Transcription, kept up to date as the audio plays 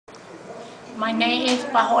My name is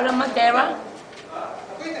Paola Madera,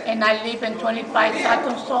 and I live in 25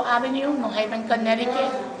 South Avenue, New Haven,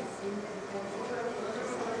 Connecticut.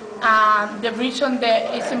 The reason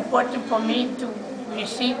that it's important for me to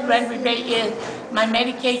receive rent rebate is my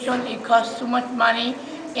medication, it costs too much money,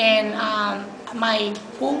 and my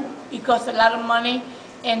food, it costs a lot of money,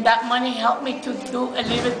 and that money helped me to do a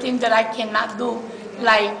little thing that I cannot do,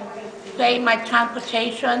 like pay my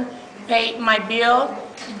transportation, pay my bill,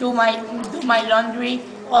 do my laundry,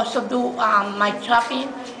 also do my shopping.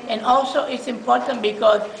 And also it's important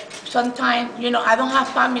because sometimes, I don't have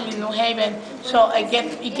family in New Haven, so it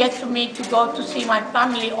gets to me to go to see my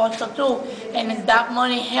family also too. And that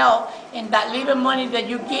money help, and that little money that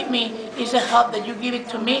you give me is a help that you give it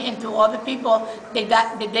to me and to other people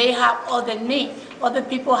that they have other needs. Other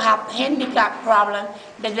people have handicap problems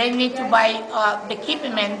that they need to buy the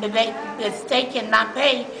equipment that the state cannot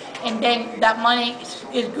pay, and then that money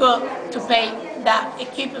is good to pay that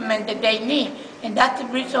equipment that they need. And that's the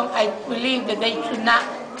reason I believe that they should not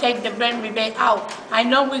take the rent rebate out. I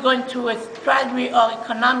know we're going through a strategy of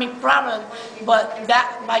economic problem, but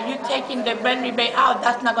that by you taking the rent rebate out,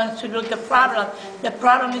 that's not going to solve the problem. The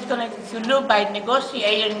problem is going to be solved by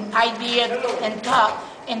negotiating ideas and talk,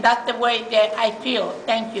 and that's the way that I feel.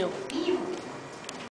 Thank you.